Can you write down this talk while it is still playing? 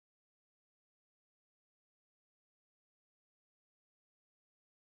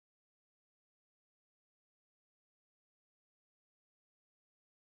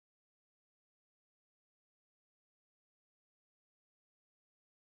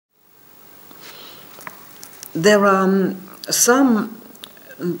There are some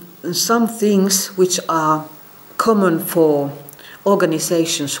things which are common for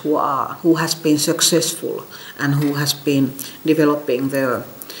organizations who has been successful and who has been developing their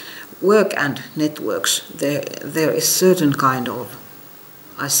work and networks. There is certain kind of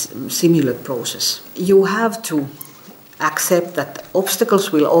a similar process. You have to accept that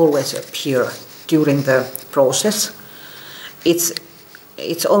obstacles will always appear during the process.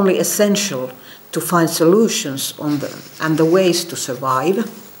 It's only essential to find solutions and the ways to survive.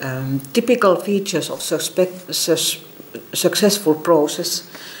 Typical features of successful process,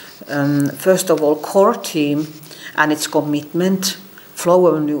 first of all, core team and its commitment, flow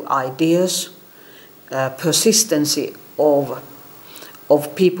of new ideas, persistency of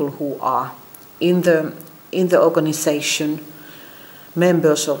people who are in the organization,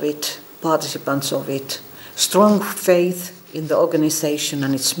 members of it, participants of it, strong faith in the organization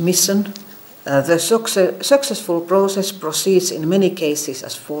and its mission. The successful process proceeds in many cases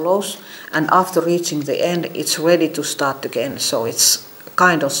as follows, and after reaching the end, it's ready to start again. So it's a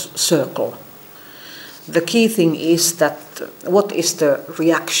kind of circle. The key thing is that what is the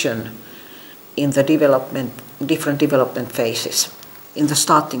reaction in the different development phases, in the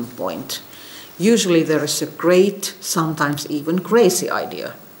starting point. Usually there is a great, sometimes even crazy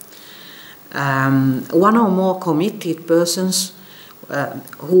idea. One or more committed persons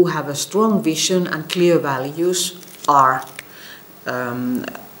who have a strong vision and clear values are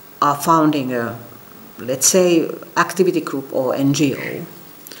founding a, let's say, activity group or NGO.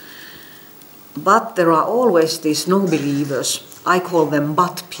 But there are always these no-believers, I call them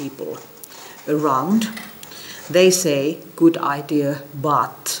but people, around. They say, good idea,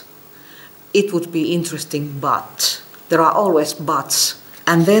 but it would be interesting, but. There are always buts.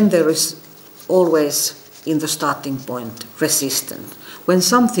 And then there is always, in the starting point, resistance. When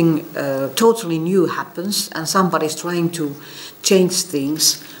something totally new happens and somebody is trying to change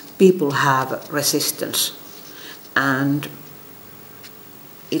things, people have resistance. And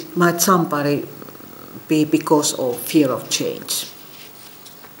it might somebody be because of fear of change,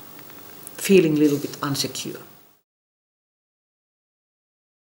 feeling a little bit insecure.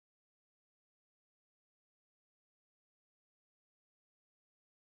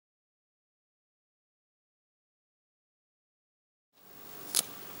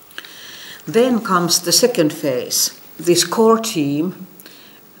 Then comes the second phase. This core team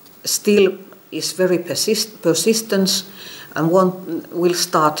still is very persistent and will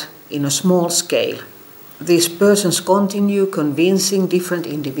start in a small scale. These persons continue convincing different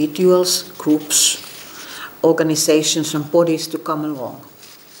individuals, groups, organizations and bodies to come along.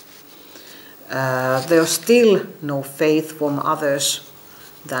 There's still no faith from others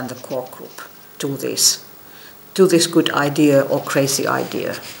than the core group to this good idea or crazy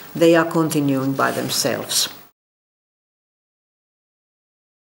idea. They are continuing by themselves.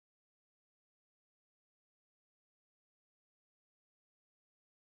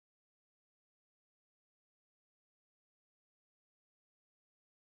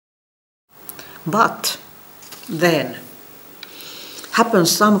 But then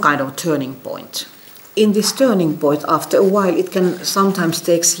happens some kind of turning point. In this turning point, after a while, it can sometimes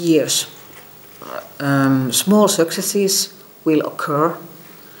take years. Small successes will occur.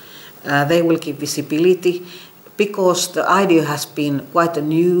 They will give visibility because the idea has been quite a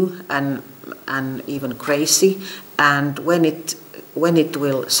new and even crazy. And when it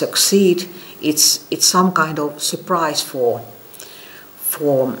will succeed, it's some kind of surprise for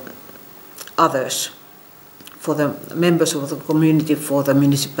others, for the members of the community, for the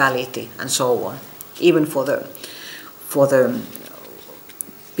municipality, and so on. Even for the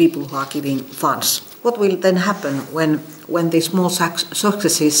people who are giving funds. What will then happen when these small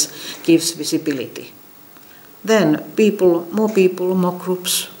successes gives visibility? Then more people, more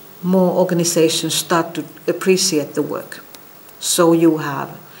groups, more organizations start to appreciate the work. So you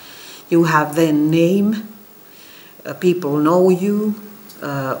have then name, people know you,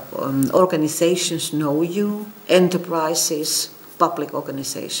 organizations know you, enterprises, public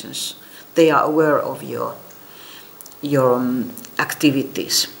organizations. They are aware of your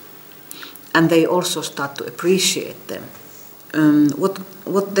activities, and they also start to appreciate them.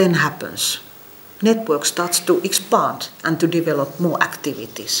 What then happens? Network starts to expand and to develop more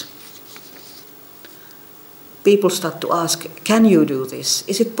activities. People start to ask, can you do this?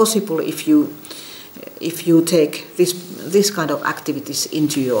 Is it possible if you take this kind of activities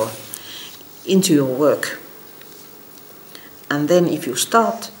into your work? And then if you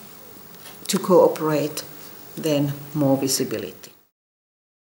start to cooperate, then more visibility.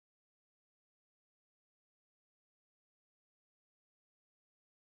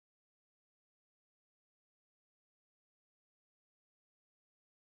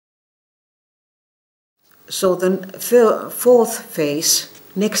 So the fourth phase,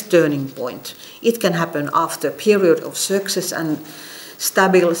 next turning point, it can happen after a period of success and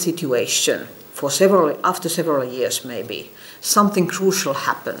stable situation after several years maybe. Something crucial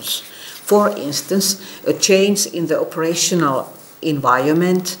happens. For instance, a change in the operational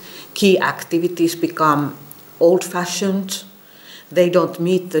environment, key activities become old-fashioned, they don't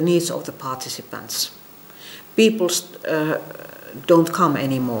meet the needs of the participants. People don't come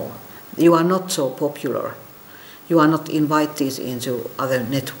anymore. You are not so popular. You are not invited into other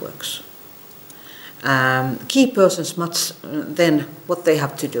networks. Key persons must then, what they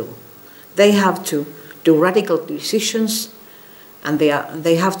have to do? They have to do radical decisions, and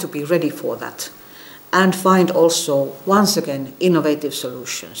they have to be ready for that. And find also, once again, innovative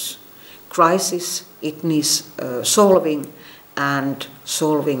solutions. Crisis, it needs solving, and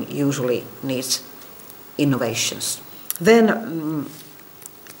solving usually needs innovations. Then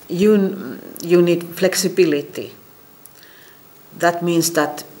you need flexibility. That means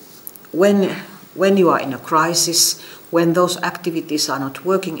that when you are in a crisis, when those activities are not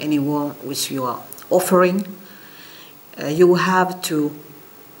working anymore, which you are offering, you have to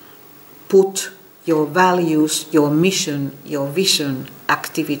put your values, your mission, your vision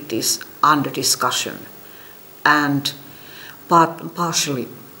activities under discussion and partially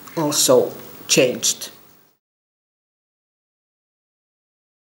also changed.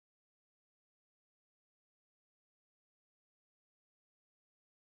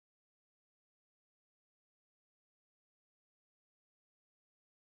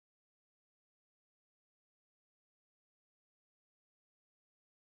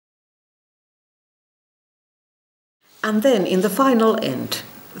 And then in the final end,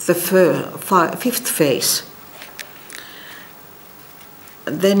 the fifth phase,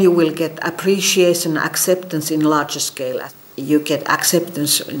 then you will get appreciation, acceptance in larger scale. You get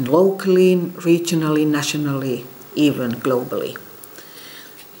acceptance in locally, regionally, nationally, even globally.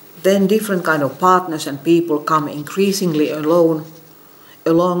 Then different kind of partners and people come increasingly along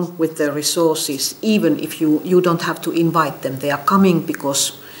with their resources, even if you don't have to invite them. They are coming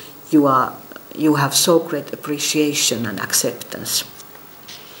because you have so great appreciation and acceptance.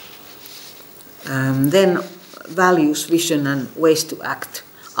 Then values, vision and ways to act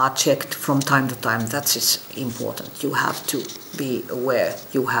are checked from time to time. That is important. You have to be aware,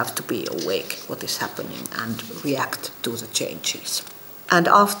 you have to be awake what is happening and react to the changes. And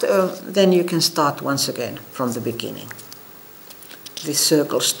after, then you can start once again from the beginning. This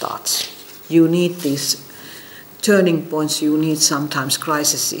circle starts. You need these turning points, you need sometimes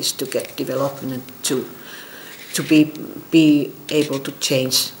crises to get development to be able to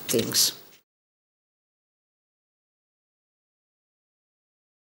change things.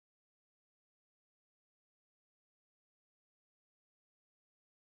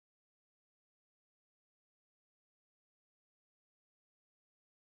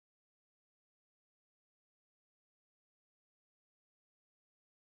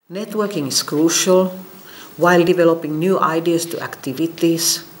 Networking is crucial while developing new ideas to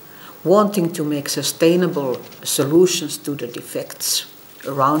activities, wanting to make sustainable solutions to the defects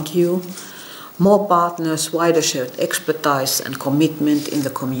around you, more partners, wider shared expertise and commitment in the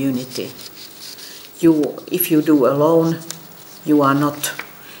community. If you do alone, you are not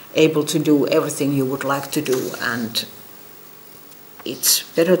able to do everything you would like to do, and it's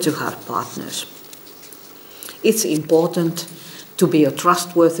better to have partners. It's important to be a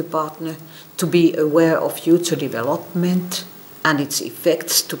trustworthy partner, to be aware of future development and its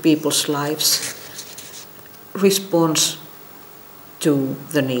effects to people's lives, response to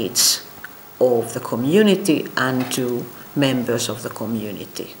the needs of the community and to members of the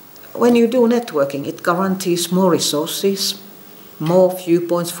community. When you do networking, it guarantees more resources, more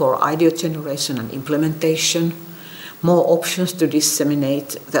viewpoints for idea generation and implementation, more options to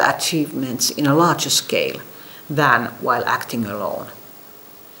disseminate the achievements in a larger scale than while acting alone.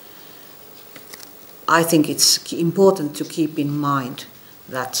 I think it's important to keep in mind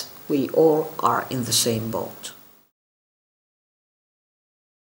that we all are in the same boat.